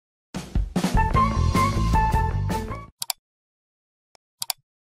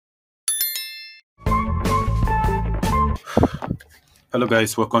Hello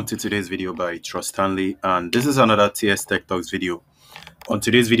guys, welcome to today's video by Trust Stanley, and this is another TS Tech Talks video. On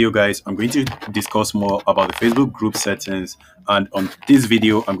today's video guys, I'm going to discuss more about the Facebook group settings, and on this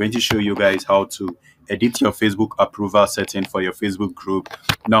video I'm going to show you guys how to edit your Facebook approval setting for your Facebook group.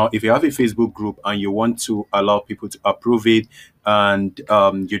 Now if you have a Facebook group and you want to allow people to approve it, and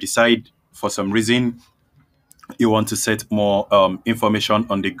you decide for some reason you want to set more information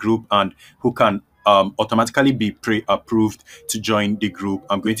on the group and who can automatically be pre-approved to join the group,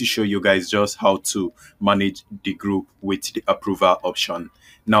 I'm going to show you guys just how to manage the group with the approval option.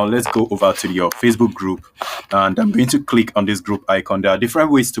 Now let's go over to your Facebook group, and I'm going to click on this group icon. There are different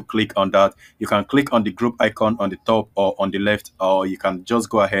ways to click on that. You can click on the group icon on the top or on the left, or you can just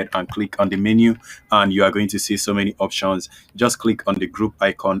go ahead and click on the menu and you are going to see so many options. Just click on the group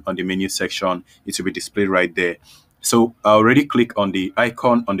icon on the menu section. It will be displayed right there. So I already click on the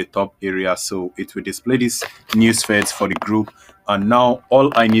icon on the top area, so it will display this news feeds for the group. And now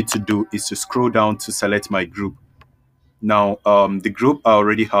all I need to do is to scroll down to select my group. Now the group I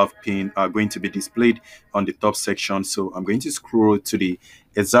already have pinned are going to be displayed on the top section, so I'm going to scroll to the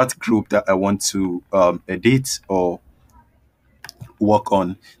exact group that I want to edit or work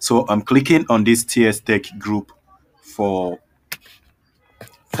on. So I'm clicking on this TS Tech group for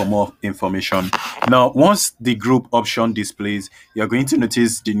more information. Now, once the group option displays, you're going to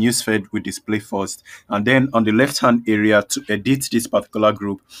notice the newsfeed will display first. And then on the left-hand area to edit this particular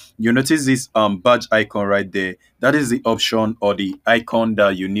group, you notice this badge icon right there. That is the option or the icon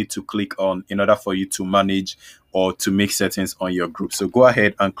that you need to click on in order for you to manage or to make settings on your group. So go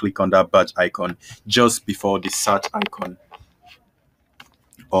ahead and click on that badge icon just before the search icon.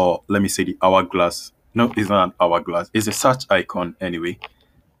 Or let me say the hourglass. No, it's not an hourglass. It's a search icon anyway.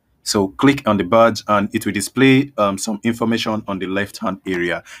 So click on the badge and it will display some information on the left hand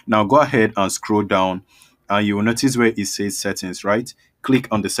area. Now go ahead and scroll down and you will notice where it says settings, right? Click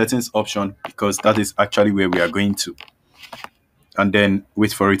on the settings option because that is actually where we are going to. And then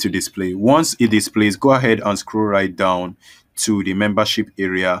wait for it to display. Once it displays, go ahead and scroll right down to the membership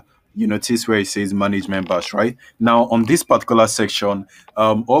area. You notice where it says manage members, right? Now on this particular section,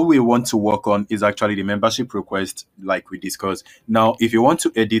 all we want to work on is actually the membership request, like we discussed. Now if you want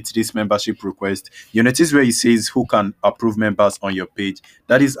to edit this membership request, you notice where it says who can approve members on your page.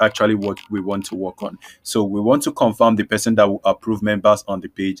 That is actually what we want to work on. So we want to confirm the person that will approve members on the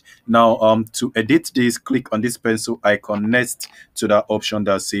page. Now to edit this, click on this pencil icon next to that option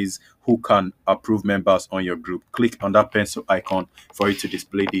that says who can approve members on your group. Click on that pencil icon for it to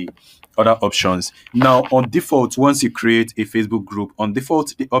display the other options. Now on default, once you create a Facebook group, on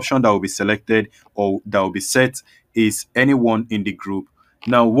default the option that will be selected or that will be set is anyone in the group.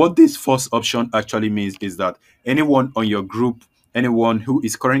 Now what this first option actually means is that anyone on your group, anyone who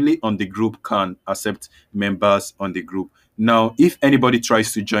is currently on the group can accept members on the group. Now if anybody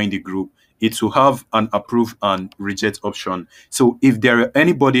tries to join the group, it will have an approve and reject option. So if there are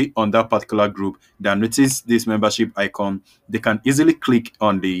anybody on that particular group that notice this membership icon, they can easily click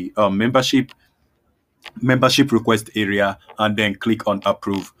on the membership request area and then click on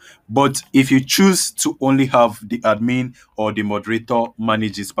approve. But if you choose to only have the admin or the moderator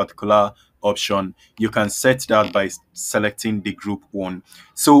manage this particular option, you can set that by selecting the group one.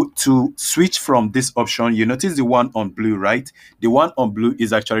 So to switch from this option, you notice the one on blue, right? The one on blue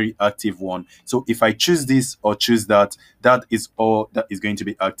is actually active one. So if I choose this or choose that, that is all that is going to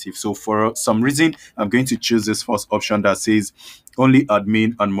be active. So for some reason, I'm going to choose this first option that says only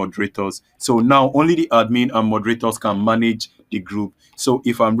admin and moderators. So now only the admin and moderators can manage the group. So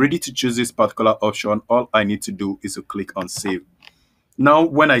if I'm ready to choose this particular option, all I need to do is to click on save. Now,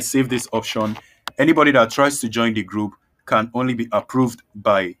 when I save this option, anybody that tries to join the group can only be approved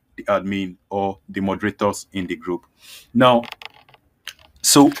by the admin or the moderators in the group. Now,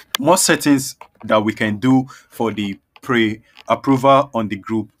 so more settings that we can do for the pre-approval on the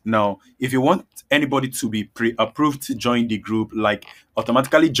group. Now, if you want anybody to be pre-approved to join the group, like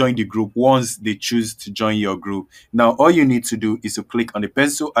automatically join the group once they choose to join your group, now all you need to do is to click on the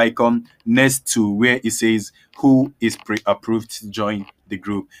pencil icon next to where it says who is pre-approved to join the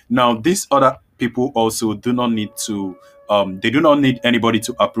group. Now these other people also do not need to they do not need anybody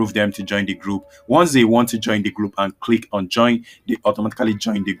to approve them to join the group. Once they want to join the group and click on join, they automatically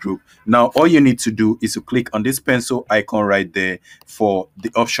join the group. Now all you need to do is to click on this pencil icon right there for the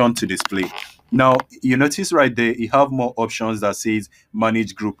option to display. Now you notice right there you have more options that says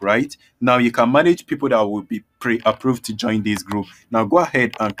manage group, right? Now you can manage people that will be pre-approved to join this group. Now go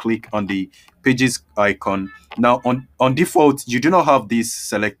ahead and click on the pages icon. Now on default you do not have this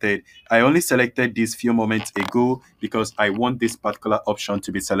selected. I only selected this few moments ago because I want this particular option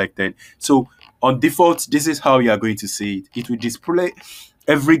to be selected. So on default, this is how you are going to see it. It will display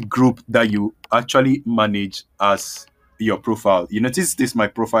every group that you actually manage as your profile. You notice this my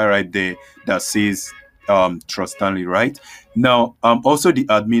profile right there that says Trust Stanley, right? Now I'm also the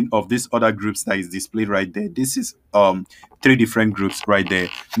admin of these other groups that is displayed right there. This is three different groups right there.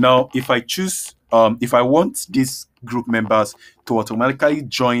 Now if I choose if I want these group members to automatically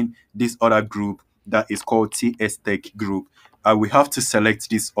join this other group that is called TS Tech group, I will have to select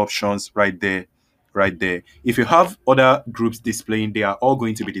these options right there, right there. If you have other groups displaying, they are all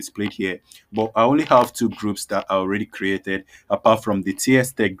going to be displayed here, but I only have two groups that are already created apart from the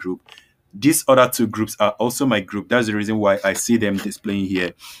TS Tech group. These other two groups are also my group. That's the reason why I see them displaying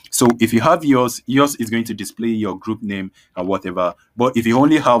here. So if you have yours is going to display your group name and whatever. But if you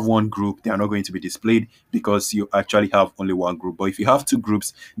only have one group, they are not going to be displayed because you actually have only one group. But if you have two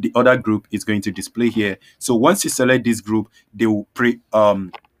groups, the other group is going to display here. So once you select this group, they will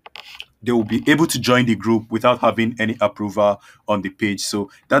be able to join the group without having any approval on the page. So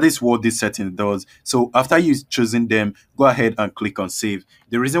that is what this setting does. So after you've chosen them, go ahead and click on save.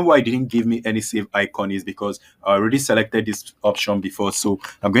 The reason why it didn't give me any save icon is because I already selected this option before. So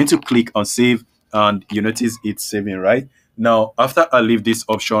I'm going to click on save and you notice it's saving, right? Now, after I leave this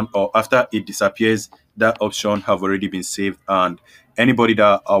option or after it disappears, that option have already been saved, and anybody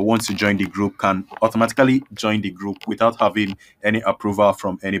that wants to join the group can automatically join the group without having any approval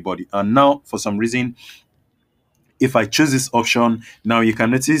from anybody. And now, for some reason, if I choose this option, now you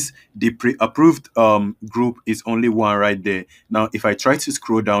can notice the pre-approved group is only one right there. Now, if I try to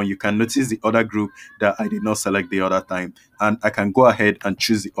scroll down, you can notice the other group that I did not select the other time. And I can go ahead and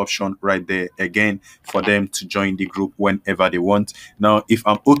choose the option right there again for them to join the group whenever they want. Now, if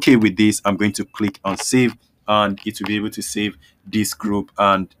I'm okay with this, I'm going to click on save and it will be able to save this group,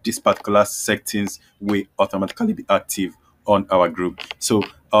 and this particular settings will automatically be active on our group. So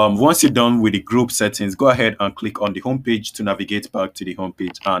once you're done with the group settings, go ahead and click on the home page to navigate back to the home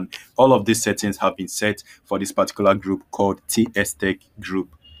page, and all of these settings have been set for this particular group called TS Tech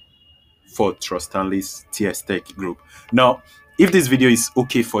group, for Trust Stanley's TS Tech group. Now, if this video is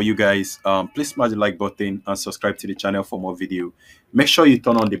okay for you guys, please smash the like button and subscribe to the channel for more video. Make sure you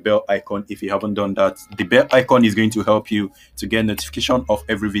turn on the bell icon if you haven't done that. The bell icon is going to help you to get notification of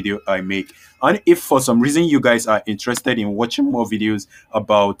every video I make. And if for some reason you guys are interested in watching more videos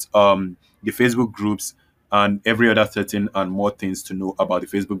about the Facebook groups and every other setting and more things to know about the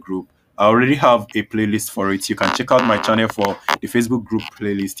Facebook group, I already have a playlist for it. You can check out my channel for the Facebook group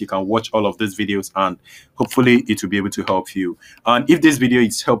playlist. You can watch all of these videos and hopefully it will be able to help you. And if this video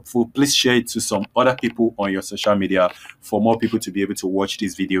is helpful, please share it to some other people on your social media for more people to be able to watch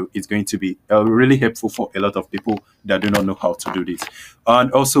this video. It's going to be really helpful for a lot of people that do not know how to do this.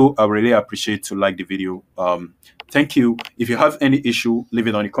 And also, I really appreciate to like the video. Thank you. If you have any issue, leave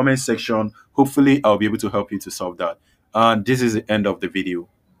it on the comment section. Hopefully, I'll be able to help you to solve that. And this is the end of the video.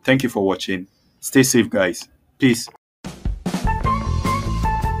 Thank you for watching. Stay safe, guys. Peace.